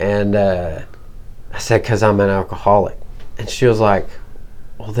 And I said, "'Cause I'm an alcoholic." And she was like,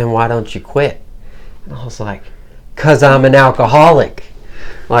 "Well, then why don't you quit?" And I was like, "'Cause I'm an alcoholic."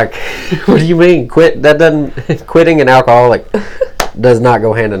 Like, what do you mean? Quitting and alcoholic does not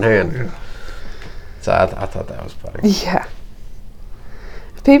go hand in hand. Yeah. So I thought that was funny. Yeah.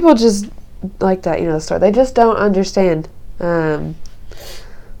 People just like that, the story. They just don't understand. I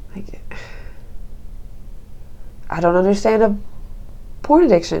don't understand a porn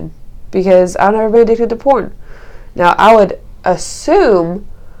addiction because I've never been addicted to porn. Now, I would assume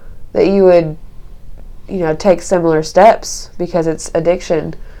that you would, take similar steps because it's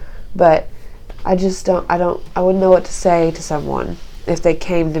addiction, but I just don't, I wouldn't know what to say to someone if they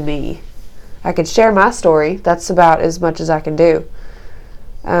came to me. I could share my story. That's about as much as I can do.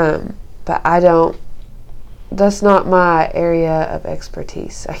 But that's not my area of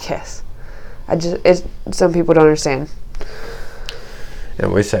expertise, I guess. Some people don't understand.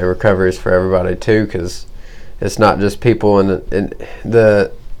 And we say recovery is for everybody too, because it's not just people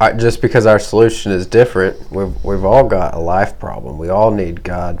just because our solution is different. We've all got a life problem. We all need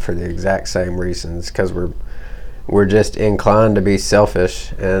God for the exact same reasons, because we're just inclined to be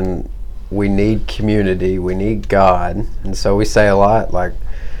selfish, and we need community. We need God, and so we say a lot like,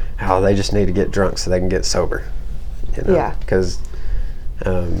 "Oh, they just need to get drunk so they can get sober." Yeah. Because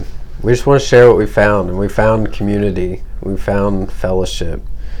we just want to share what we found, and we found community, we found fellowship,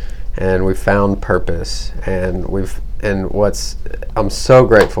 and we found purpose, and what's I'm so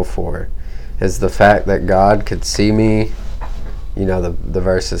grateful for is the fact that God could see me. The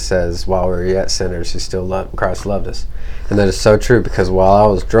verse that says, "While we were yet sinners, Christ loved us," and that is so true, because while I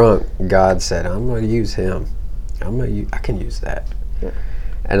was drunk, God said, "I'm going to use him. I can use that." Yeah.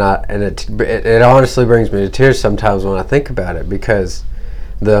 And it honestly brings me to tears sometimes when I think about it, because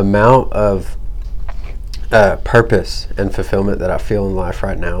the amount of purpose and fulfillment that I feel in life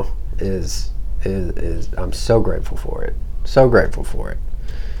right now is I'm so grateful for it. So grateful for it.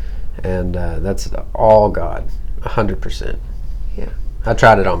 And that's all God, 100%. Yeah. I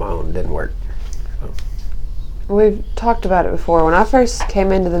tried it on my own. It didn't work. So. We've talked about it before. When I first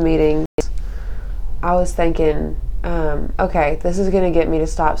came into the meeting, I was thinking, okay, this is going to get me to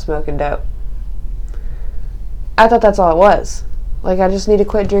stop smoking dope. I thought that's all it was. Like, I just need to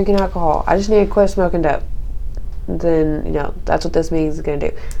quit drinking alcohol. I just need to quit smoking dope. Then, that's what this meeting is going to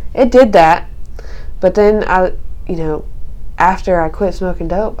do. It did that. But then, after I quit smoking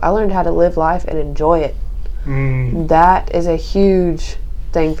dope, I learned how to live life and enjoy it. That is a huge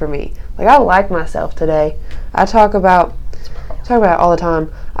thing for me. Like, I like myself today. I talk about it all the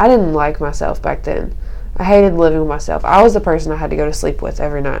time. I didn't like myself back then. I hated living with myself. I was the person I had to go to sleep with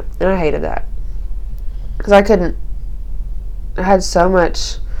every night, and I hated that because I had so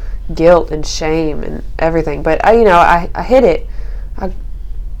much guilt and shame and everything. But I hid it. I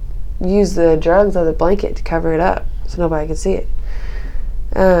used the drugs as a blanket to cover it up so nobody could see it.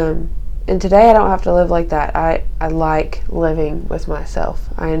 And today I don't have to live like that. I like living with myself.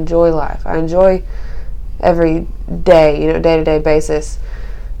 I enjoy life. I enjoy every day, day-to-day basis.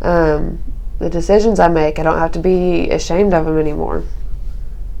 The decisions I make, I don't have to be ashamed of them anymore.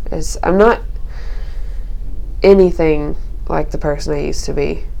 I'm not anything like the person I used to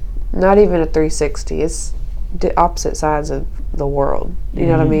be. Not even a 360. It's the opposite sides of the world. You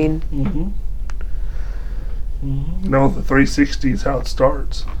know what I mean? Mm-hmm. Mm-hmm. No, the 360 is how it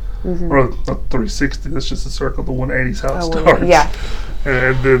starts. Mm-hmm. Or not 360, that's just a circle. The 180 is how it starts. Yeah.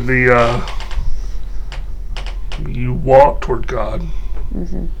 And then you walk toward God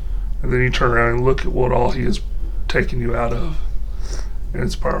Mm-hmm. And then you turn around and look at what all he has taken you out of. And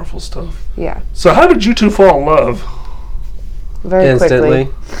it's powerful stuff. Yeah. So how did you two fall in love? Very Instantly.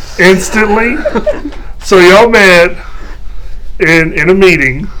 quickly. Instantly? So y'all met in a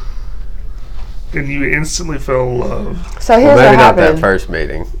meeting, and you instantly fell in love. So here's Maybe what not happened. that first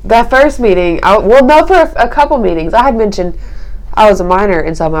meeting. That first meeting, for a couple meetings. I had mentioned I was a minor,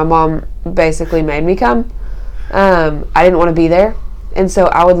 and so my mom basically made me come. I didn't want to be there, and so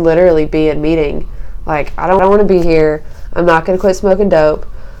I would literally be in meeting, like, I don't want to be here. I'm not going to quit smoking dope.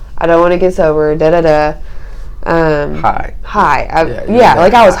 I don't want to get sober. High. High. Yeah,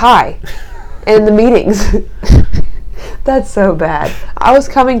 like I was high in the meetings. That's so bad. I was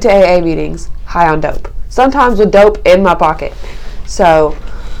coming to AA meetings high on dope. Sometimes with dope in my pocket. So,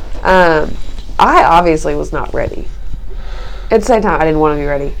 I obviously was not ready. At the same time, I didn't want to be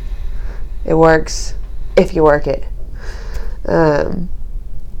ready. It works if you work it.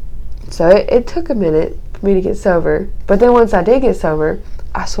 So it took a minute for me to get sober. But then once I did get sober,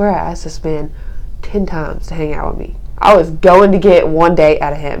 I swear I asked this man 10 times to hang out with me. I was going to get one date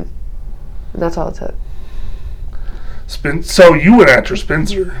out of him. And that's all it took. So you went after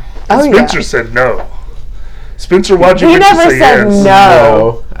Spencer. And Oh, Spencer yeah. said no. Spencer, why'd you He get to never say said yes?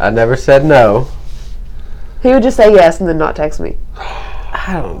 no. I never said no. He would just say yes and then not text me.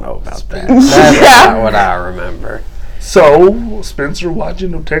 I don't know about that. That's Yeah. not what I remember. So, Spencer, why'd you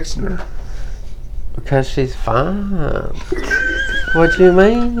end up texting her? Because she's fine. What you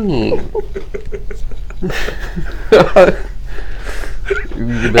mean?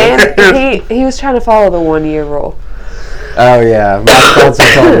 And he was trying to follow the 1 year rule. Oh yeah, my sponsor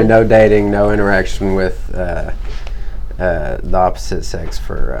told me no dating, no interaction with the opposite sex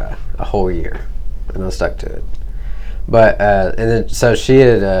for a whole year, and I stuck to it. But and then so she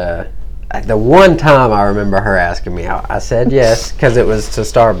had the one time I remember her asking me out, I said yes because it was to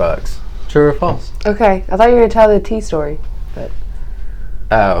Starbucks. True or false? Okay, I thought you were going to tell the tea story. But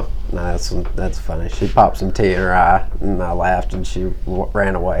Oh no, that's funny. She popped some tea in her eye, and I laughed, and she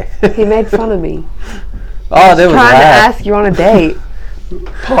ran away. he made fun of me. Oh, they was Trying to laugh. ask you on a date.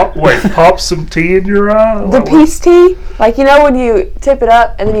 Pop some tea in your eye? The peace tea, like, you know when you tip it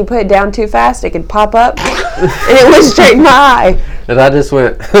up and then you put it down too fast, it can pop up, and it went straight in my eye. And I just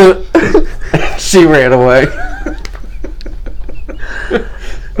went. She ran away.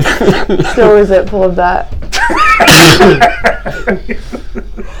 Still resentful of that.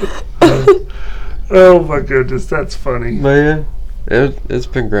 Oh my goodness, that's funny. But yeah, it's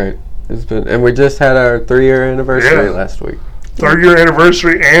been great. And we just had our 3-year anniversary last week. 3rd year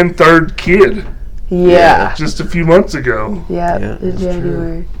anniversary and 3rd kid Yeah. just a few months ago. Yeah, Yeah, in that's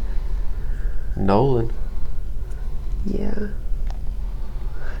January. Nolan. Yeah.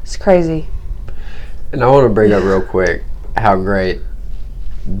 It's crazy. And I want to bring up real quick how great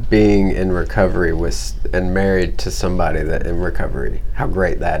being in recovery and married to somebody that in recovery, how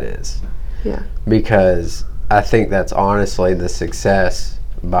great that is. Yeah. Because I think that's honestly the success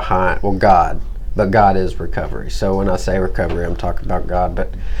behind, God, but God is recovery. So when I say recovery, I'm talking about God,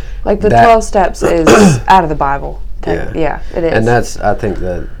 but Like the 12 steps is out of the Bible. Yeah, it is. And that's, I think,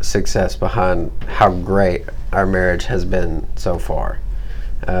 the success behind how great our marriage has been so far.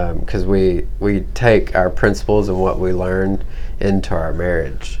 Because we take our principles and what we learned into our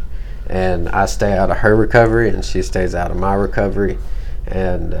marriage. And I stay out of her recovery, and she stays out of my recovery.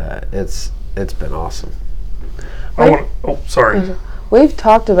 And it's been awesome. Sorry. We've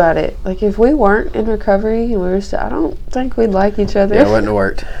talked about it. Like, if we weren't in recovery and we were still, I don't think we'd like each other. Yeah, it wouldn't have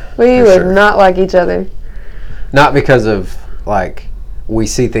worked. We would not like each other. Not because of, like, we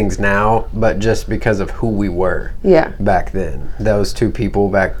see things now, but just because of who we were back then. Those two people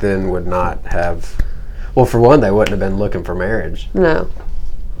back then would not have, well, for one, they wouldn't have been looking for marriage. No.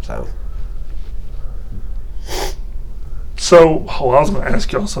 So, I was going to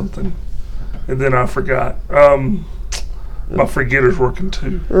ask y'all something, and then I forgot. My forgetter's working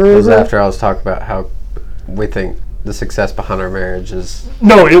too. It was after I was talking about how we think the success behind our marriage is.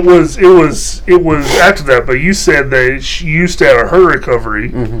 No, it was after that. But you said that you stay out of her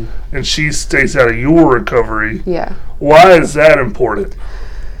recovery, and she stays out of your recovery. Yeah. Why is that important?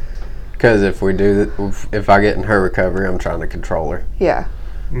 Because if we do that, if I get in her recovery, I'm trying to control her. Yeah.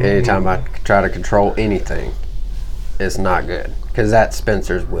 Anytime I try to control anything, it's not good. Because that's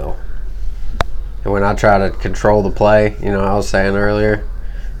Spencer's will. And when I try to control the play, I was saying earlier,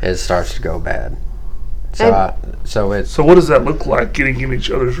 it starts to go bad. So what does that look like, getting in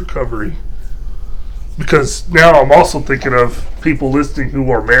each other's recovery? Because now I'm also thinking of people listening who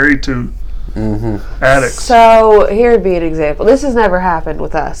are married to addicts. So here would be an example. This has never happened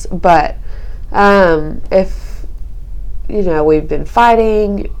with us, but if we've been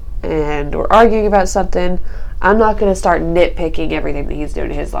fighting and we're arguing about something, I'm not going to start nitpicking everything that he's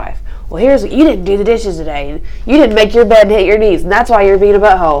doing in his life. Well, you didn't do the dishes today, and you didn't make your bed and hit your knees, and that's why you're being a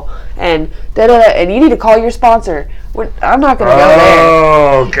butthole, and and you need to call your sponsor. I'm not going to go there.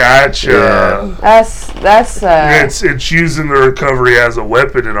 Oh, gotcha. Yeah. It's using the recovery as a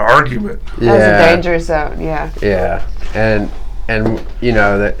weapon in an argument. Yeah. That's a dangerous zone. Yeah. Yeah, and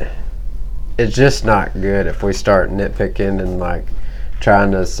that it's just not good if we start nitpicking and like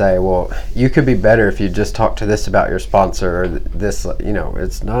trying to say, well, you could be better if you just talk to this about your sponsor or this.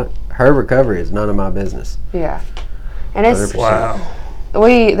 It's not her recovery. It's none of my business. Yeah, and it's 100%. Wow.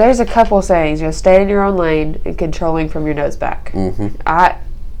 There's a couple sayings, stay in your own lane and controlling from your nose back. Mm-hmm.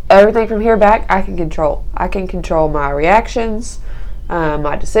 Everything from here back, I can control. I can control my reactions,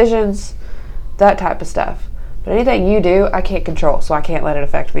 my decisions, that type of stuff. But anything you do, I can't control, so I can't let it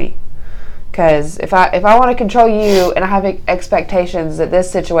affect me. Because if I want to control you and I have expectations that this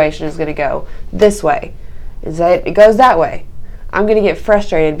situation is going to go this way, is that it goes that way, I'm going to get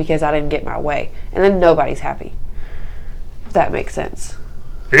frustrated because I didn't get my way, and then nobody's happy. If that makes sense.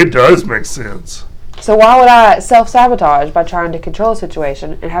 It does make sense. So why would I self-sabotage by trying to control a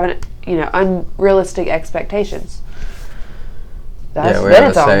situation and having unrealistic expectations? Then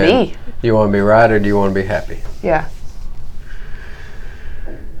it's on me. You want to be right or do you want to be happy? Yeah.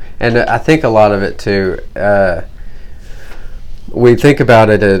 And I think a lot of it too, we think about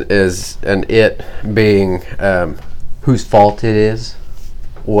it as it being whose fault it is,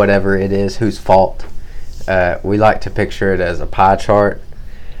 whatever it is, whose fault. We like to picture it as a pie chart.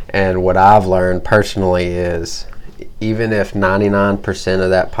 And what I've learned personally is even if 99% of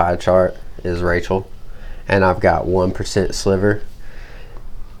that pie chart is Rachel and I've got 1% sliver,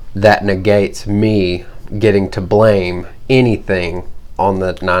 that negates me getting to blame anything on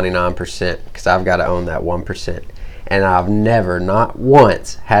the 99% because I've got to own that 1%. And I've never, not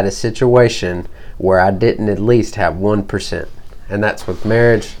once, had a situation where I didn't at least have 1%. And that's with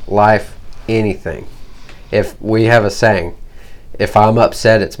marriage, life, anything. If we have a saying, if I'm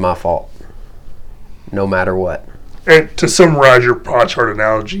upset, it's my fault. No matter what. And to summarize your pie chart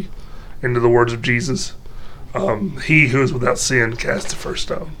analogy into the words of Jesus, he who is without sin cast the first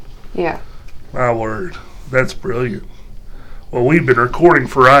stone. Yeah. My word. That's brilliant. Well, we've been recording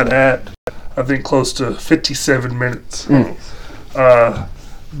for right at, I think, close to 57 minutes. Do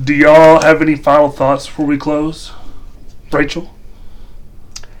y'all have any final thoughts before we close? Rachel?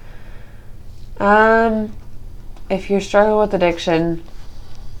 If you're struggling with addiction,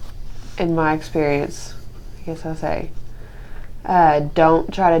 in my experience, I guess I'll say,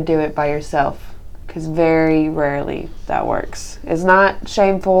 don't try to do it by yourself, because very rarely that works. It's not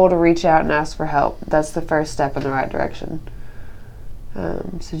shameful to reach out and ask for help. That's the first step in the right direction.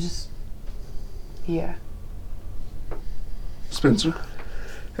 So just, yeah. Spencer?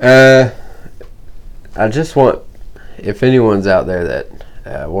 I just want, if anyone's out there that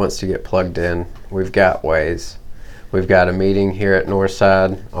wants to get plugged in, we've got ways. We've got a meeting here at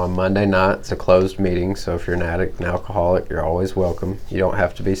Northside on Monday night. It's a closed meeting, so if you're an addict, an alcoholic, you're always welcome. You don't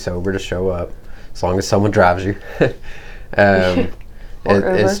have to be sober to show up, as long as someone drives you.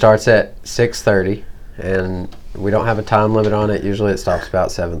 It starts at 6:30, and we don't have a time limit on it. Usually it stops about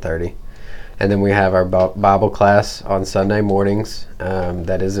 7:30. And then we have our Bible class on Sunday mornings.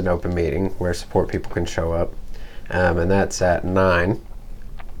 That is an open meeting where support people can show up, and that's at 9.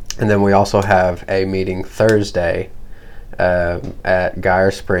 And then we also have a meeting Thursday at Geyer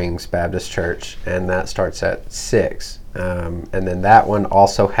Springs Baptist Church, and that starts at 6. And then that one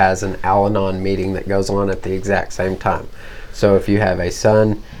also has an Al-Anon meeting that goes on at the exact same time. So if you have a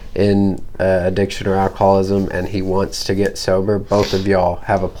son in addiction or alcoholism and he wants to get sober, both of y'all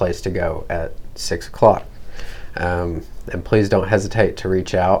have a place to go at 6 o'clock. And please don't hesitate to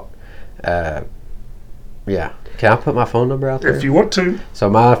reach out. Yeah. Can I put my phone number out there? If you want to. So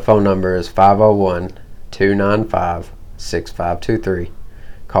my phone number is 501-295-6523.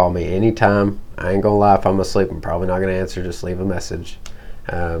 Call me anytime. I ain't gonna lie, if I'm asleep, I'm probably not gonna answer. Just leave a message.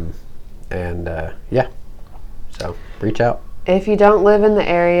 Yeah. So reach out. If you don't live in the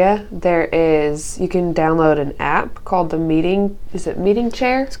area, you can download an app called the Meeting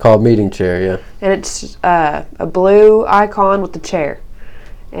Chair? It's called Meeting Chair, yeah. And it's a blue icon with the chair.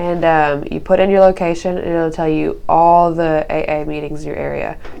 And you put in your location, and it'll tell you all the AA meetings in your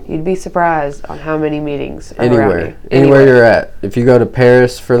area. You'd be surprised on how many meetings are around you. Anywhere you're at. If you go to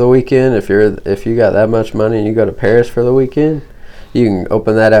Paris for the weekend, if you got that much money and you go to Paris for the weekend, you can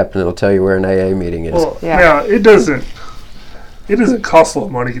open that app and it'll tell you where an AA meeting is. Well, now it doesn't cost a lot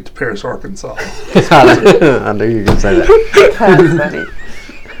of money to get to Paris, Arkansas. I knew you were going to say that. That's funny.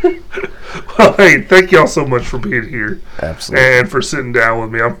 Hey, thank y'all so much for being here. Absolutely. And for sitting down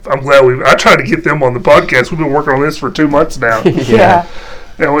with me. I'm glad I tried to get them on the podcast. We've been working on this for 2 months now. Yeah.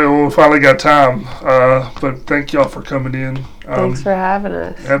 And we finally got time. But thank y'all for coming in. Thanks for having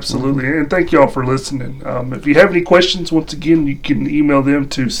us. Absolutely. And thank y'all for listening. If you have any questions, once again, you can email them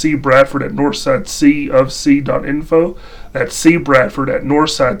to cbradford@northsidecofc.info. That's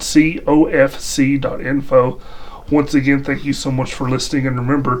cbradford@northsidecofc.info. Once again, thank you so much for listening. And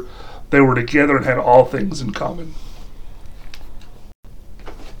remember, they were together and had all things in common.